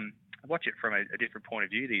 It's watch it from a different point of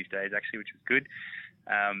view these days, actually, which is good.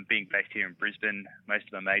 Being based here in Brisbane, most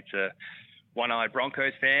of my mates are one-eyed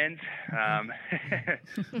Broncos fans,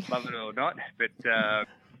 love it or not. But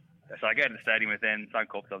so I go to the stadium with them.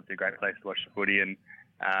 Suncorp's obviously a great place to watch the footy, and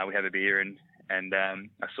we have a beer and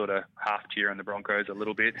I sort of half cheer on the Broncos a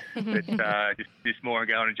little bit, but just more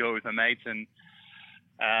go and enjoy it with my mates. And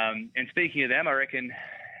speaking of them, I reckon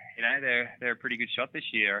they're a pretty good shot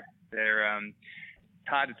this year. They're it's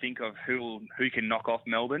hard to think of who can knock off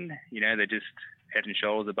Melbourne. They're just head and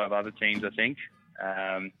shoulders above other teams, I think.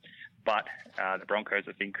 But the Broncos,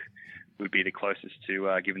 I think, would be the closest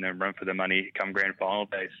to giving them run for the money come grand final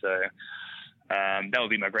day. So that would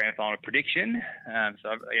be my grand final prediction.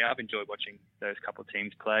 I've enjoyed watching those couple of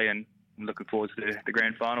teams play, and I'm looking forward to the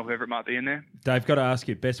grand final, whoever it might be in there. Dave, got to ask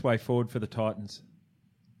you, best way forward for the Titans?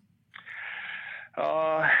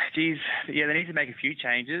 Oh, geez. Yeah, they need to make a few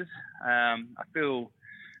changes. I feel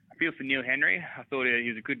for Neil Henry. I thought he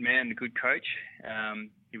was a good man and a good coach.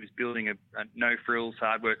 He was building a no-frills,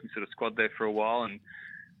 hard-working sort of squad there for a while, and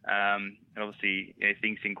obviously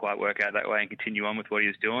things didn't quite work out that way and continue on with what he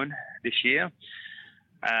was doing this year.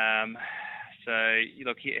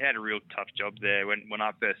 Look, he had a real tough job there. When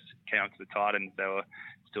I first came up to the Titans, they were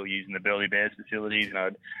still using the Burleigh Bears facilities, and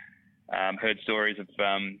I'd heard stories of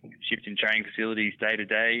shifting training facilities day to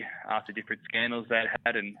day after different scandals they'd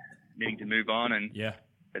had and needing to move on. And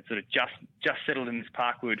it sort of just settled in this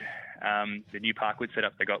Parkwood, the new Parkwood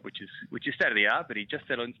setup they got, which is state of the art. But he just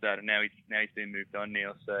settled into that, and now he's been moved on,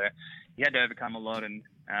 Neil. So he had to overcome a lot, and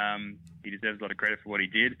he deserves a lot of credit for what he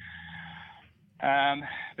did.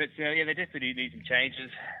 They definitely need some changes.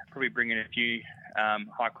 Probably bring in a few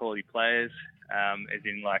high quality players, as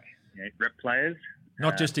in rep players,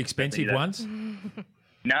 not just expensive ones.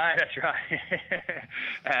 No, that's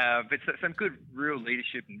right. But some good real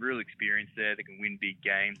leadership and real experience there that can win big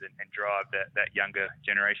games and drive that younger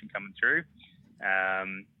generation coming through.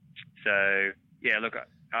 Look,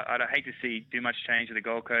 I'd hate to see too much change to the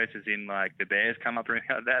Gold Coast, as in the Bears come up or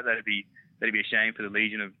anything like that. That'd be a shame for the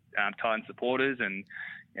legion of Titan supporters. And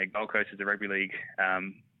Gold Coast is a rugby league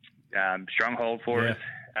stronghold for us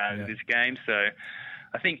this game. So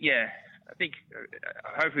I think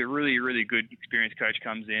hopefully a really, really good experienced coach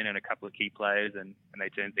comes in and a couple of key players and they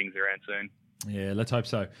turn things around soon. Yeah, let's hope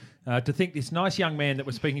so. To think this nice young man that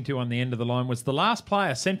we're speaking to on the end of the line was the last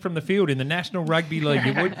player sent from the field in the National Rugby League.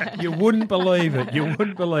 You wouldn't believe it. You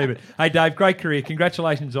wouldn't believe it. Hey, Dave, great career.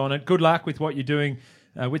 Congratulations on it. Good luck with what you're doing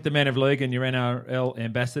with the Men of League and your NRL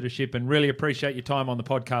ambassadorship, and really appreciate your time on the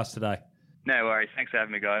podcast today. No worries. Thanks for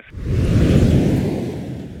having me, guys.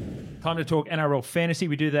 Time to talk NRL fantasy.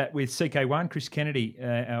 We do that with CK1, Chris Kennedy,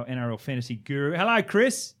 our NRL fantasy guru. Hello,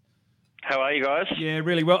 Chris. How are you guys? Yeah,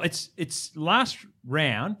 really well. It's last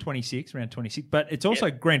round 26, but it's also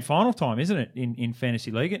grand final time, isn't it, in fantasy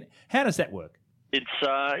league? How does that work? It's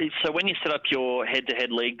so when you set up your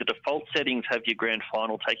head-to-head league, the default settings have your grand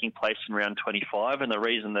final taking place in round 25, and the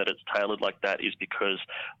reason that it's tailored like that is because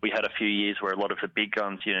we had a few years where a lot of the big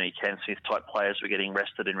guns, your Cam Smith-type players were getting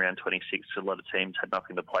rested in round 26, so a lot of teams had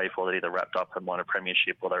nothing to play for. They either wrapped up and won a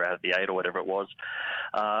premiership or they're out of the 8 or whatever it was.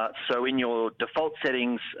 So in your default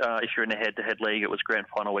settings, if you're in a head-to-head league, it was grand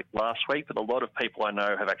final week last week, but a lot of people I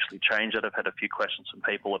know have actually changed it. I've had a few questions from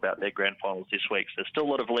people about their grand finals this week. So there's still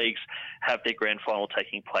a lot of leagues have their grand final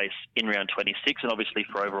taking place in round 26, and obviously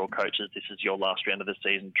for overall coaches, this is your last round of the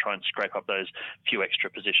season. Try and scrape up those few extra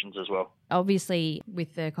positions as well. Obviously,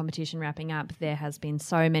 with the competition wrapping up, there has been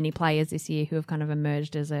so many players this year who have kind of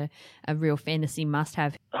emerged as a real fantasy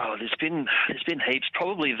must-have. Oh, there's been heaps.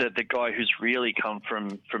 Probably the guy who's really come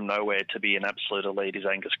from nowhere to be an absolute elite is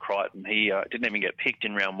Angus Crichton. He didn't even get picked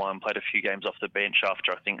in round one, played a few games off the bench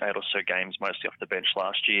after I think 8 or so games, mostly off the bench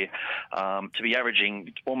last year. To be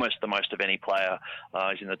averaging almost the most of any player,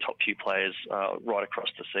 he's in the top few players right across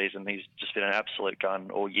the season. He's just been an absolute gun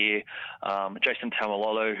all year. Jason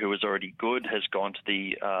Taumalolo, who was already good, has gone to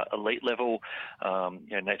the elite level.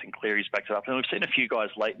 Nathan Cleary's backed it up. And we've seen a few guys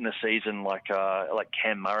late in the season like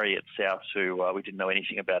Cam Murray at South, who we didn't know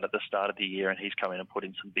anything about at the start of the year, and he's come in and put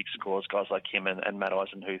in some big scores. Guys like him and Matt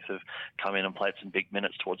Eisenhuth have come in and played some big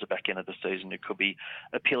minutes towards the back end of the season, who could be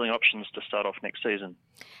appealing options to start off next season.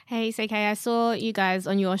 Hey, CK, I saw you guys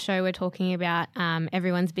on your show were talking about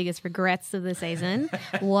everyone's biggest regrets of the season.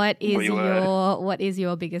 What is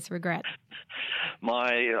your biggest regret?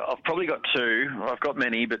 I've probably got two. I've got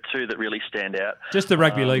many, but two that really stand out. Just the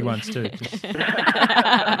rugby league ones too.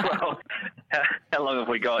 Well, how long have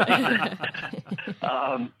we got?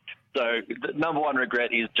 So the number one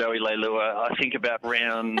regret is Joey Leilua. I think about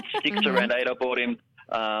round 6 or round 8 I bought him.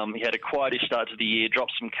 He had a quietish start to the year,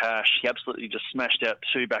 dropped some cash. He absolutely just smashed out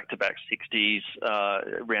 2 back-to-back 60s,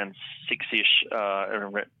 around 6-ish,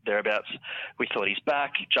 thereabouts. We thought he's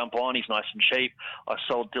back, jump on, he's nice and cheap. I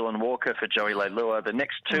sold Dylan Walker for Joey Leilua. The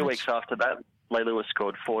next 2 weeks after that, Leilua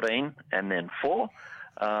scored 14 and then 4.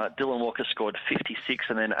 Dylan Walker scored 56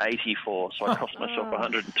 and then 84, so I cost myself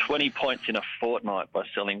 120 points in a fortnight by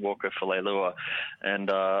selling Walker for Leilua. And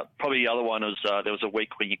probably the other one was there was a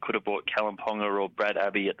week when you could have bought Callum Ponga or Brad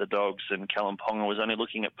Abbey at the Dogs, and Callum Ponga was only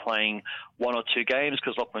looking at playing 1 or 2 games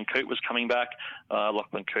because Lachlan Coote was coming back.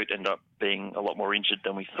 Lachlan Coote ended up being a lot more injured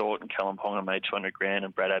than we thought, and Callum Ponga made 200 grand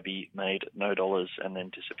and Brad Abbey made no dollars and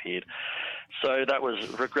then disappeared. So that was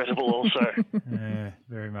regrettable also. Yeah,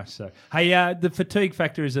 very much so. Hey, the fatigue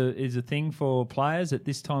factor is a thing for players at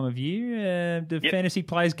this time of year. Do fantasy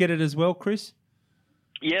players get it as well, Chris?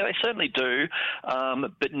 Yeah, they certainly do,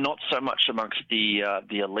 but not so much amongst the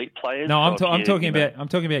elite players. No, I'm talking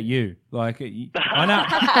about you. Like, I know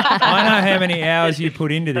how many hours you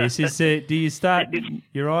put into this. Do you start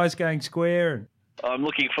your eyes going square? I'm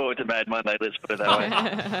looking forward to Mad Monday. Let's put it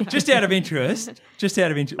that way. Just out of interest,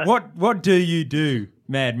 what do you do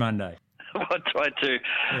Mad Monday? What do I do?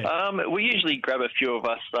 Yeah. We usually grab a few of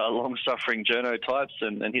us long-suffering journo types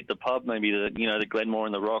and hit the pub, maybe the Glenmore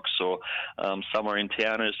and the Rocks, or somewhere in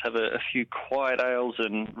town, and just have a few quiet ales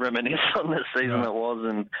and reminisce on the season that was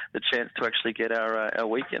and the chance to actually get our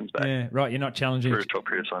weekends back. Yeah, right. You're not challenging for a short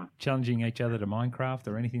period of time, challenging each other to Minecraft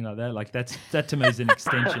or anything like that. Like that to me is an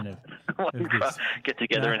extension of this. Get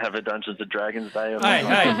together and have a Dungeons and Dragons day.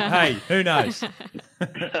 Hey, who knows?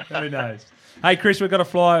 Who knows? Hey, Chris, we've got to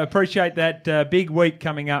fly. Appreciate that big week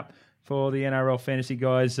coming up for the NRL fantasy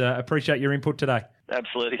guys. Appreciate your input today.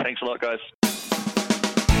 Absolutely. Thanks a lot, guys.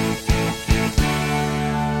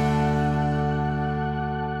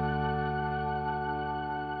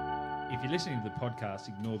 If you're listening to the podcast,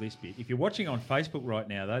 ignore this bit. If you're watching on Facebook right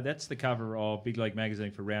now, though, that's the cover of Big League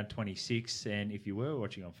Magazine for round 26. And if you were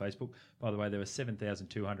watching on Facebook, by the way, there were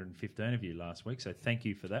 7,215 of you last week, so thank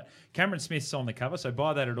you for that. Cameron Smith's on the cover, so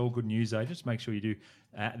buy that at all good news agents. Make sure you do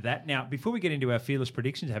that. Now, before we get into our fearless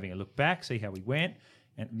predictions, having a look back, see how we went.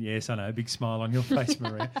 And yes, I know, a big smile on your face,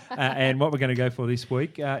 Maria. And what we're going to go for this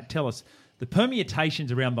week, tell us the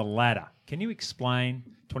permutations around the ladder. Can you explain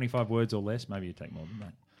 25 words or less? Maybe you take more than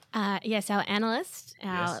that. Yes, our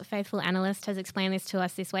faithful analyst has explained this to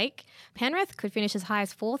us this week. Penrith could finish as high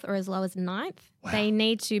as 4th or as low as 9th. Wow. They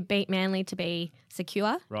need to beat Manly to be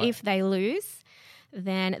secure. Right. If they lose,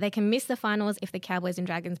 then they can miss the finals if the Cowboys and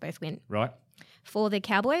Dragons both win. Right. For the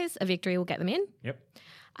Cowboys, a victory will get them in. Yep.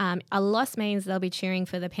 A loss means they'll be cheering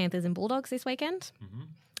for the Panthers and Bulldogs this weekend. Mm-hmm.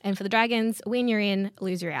 And for the Dragons, win you're in,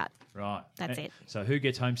 lose you're out. Right. That's it. So who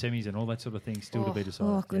gets home semis and all that sort of thing still to be decided.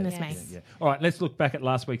 Oh, goodness me. Yeah. All right, let's look back at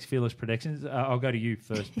last week's fearless predictions. I'll go to you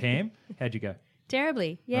first. Pam, how'd you go?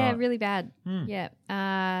 Terribly. Yeah, Right. really bad. Yeah.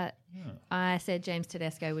 I said James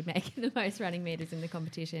Tedesco would make the most running meters in the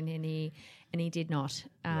competition, and he did not.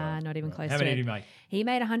 Not even close to it. How many did he make? He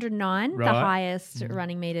made 109. Right. The highest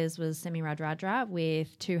running meters was Semi Radradra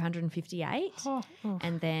with 258.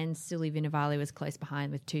 And then Suli Vunivalu was close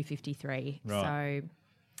behind with 253. Right.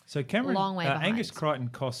 So Cameron, long way behind. Angus Crichton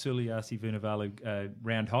cost Suliasi Vunivalu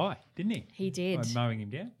round high, didn't he? He did. By mowing him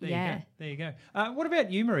down. There you go. What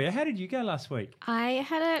about you, Maria? How did you go last week? I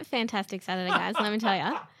had a fantastic Saturday, guys, let me tell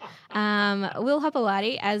you. Will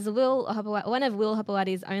Hopewadi, one of Will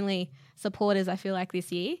Hopewadi's only supporters, I feel like,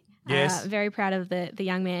 this year. Yes. Very proud of the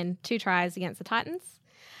young man, 2 tries against the Titans.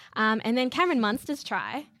 And then Cameron Munster's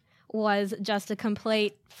try was just a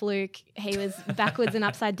complete fluke. He was backwards and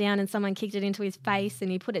upside down and someone kicked it into his face and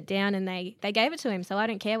he put it down and they gave it to him. So I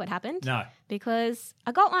don't care what happened. No. Because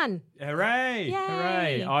I got one. Hooray. Yay.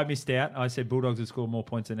 Hooray. I missed out. I said Bulldogs would score more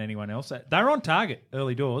points than anyone else. They were on target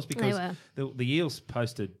early doors because the Eels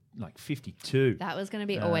posted like 52. That was going to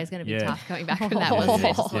be always going to be tough going back from that, wasn't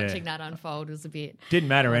it? Just watching that unfold was a bit... Didn't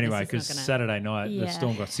matter anyway because Saturday night the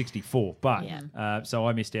Storm got 64. But so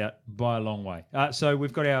I missed out by a long way. So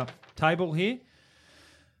we've got our table here.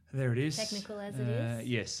 There it is. Technical as it is.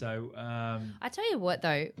 Yes. So I tell you what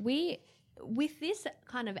though, with this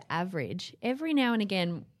kind of average, every now and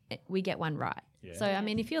again we get one right. Yeah. So I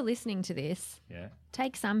mean, if you're listening to this,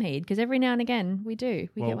 take some heed because every now and again we get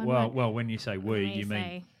one right. Well, when you say we, you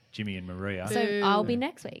mean Jimmy and Maria. So I'll be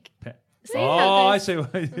next week. I see.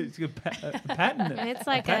 It's a pattern. It's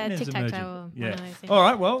like a tic-tac-toe. Yeah. All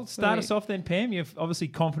right. Well, start us off then, Pam. You're obviously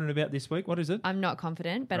confident about this week. What is it? I'm not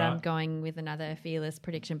confident, but I'm going with another fearless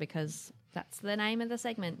prediction because that's the name of the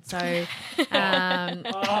segment. So, talk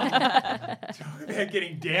about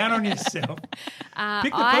getting down on yourself.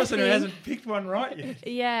 Pick the person who hasn't picked one right yet.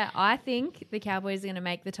 Yeah, I think the Cowboys are going to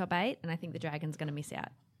make the top 8, and I think the Dragons are going to miss out.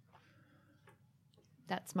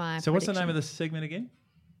 That's my So what's the prediction. name of the segment again?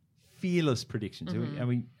 Fearless predictions.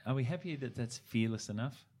 Are we happy that that's fearless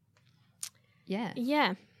enough? Yeah.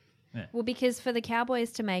 Yeah. Well, because for the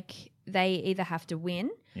Cowboys to make, they either have to win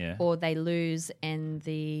or they lose, and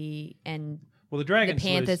the Dragons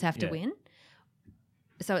Panthers have to win.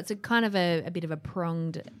 So it's a kind of a bit of a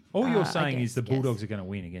pronged. All you're saying is the Bulldogs are going to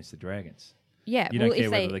win against the Dragons. Yeah, You don't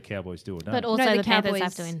care whether the Cowboys do or don't. But also No, the Panthers Cowboys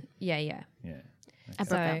have to win. Yeah. Yeah. At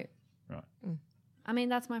So, Brookvale. Right. I mean,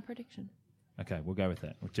 that's my prediction. Okay, we'll go with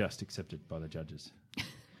that. We'll just accept it by the judges.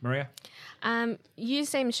 Maria? You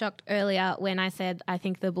seemed shocked earlier when I said I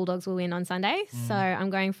think the Bulldogs will win on Sunday. So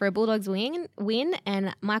I'm going for a Bulldogs win,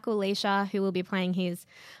 and Michael Leisha, who will be playing his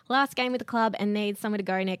last game with the club and needs somewhere to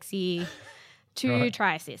go next year, 2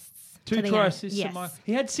 try assists. 2 try assists. Yes.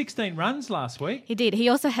 He had 16 runs last week. He did. He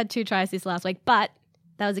also had 2 try assists last week, but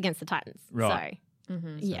that was against the Titans. Right. So,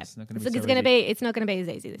 yeah. It's not going to So be it's so going to easy. be. It's not going to be as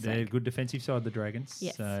easy this They're a week. good defensive side, the Dragons.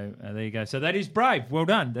 Yes. So there you go. So that is brave. Well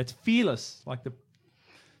done. That's fearless, like the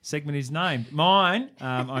segment is named. Mine,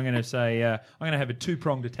 I'm going to say, I'm going to have a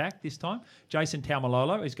 2-pronged attack this time. Jason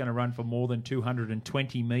Taumalolo is going to run for more than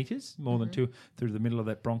 220 metres, more than 2 through the middle of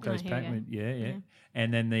that Broncos here pack. you go. Yeah.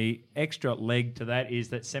 And then the extra leg to that is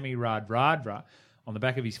that Semi Radradra, on the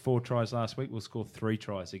back of his 4 tries last week, will score 3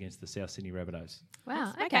 tries against the South Sydney Rabbitohs.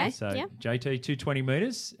 Wow. Okay. Okay. So Yeah. JT 220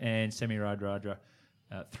 metres and Semi Radradra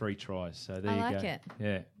 3 tries. So there I you like go.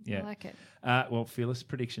 it. Yeah. I like it. Well, Fearless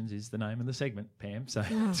Predictions is the name of the segment, Pam. So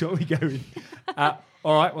that's what we go with.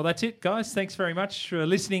 All right. Well, that's it, guys. Thanks very much for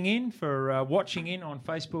listening in, for watching in on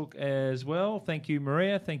Facebook as well. Thank you,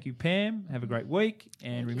 Maria. Thank you, Pam. Have a great week.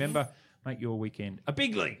 And remember, make your weekend a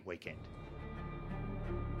big league weekend.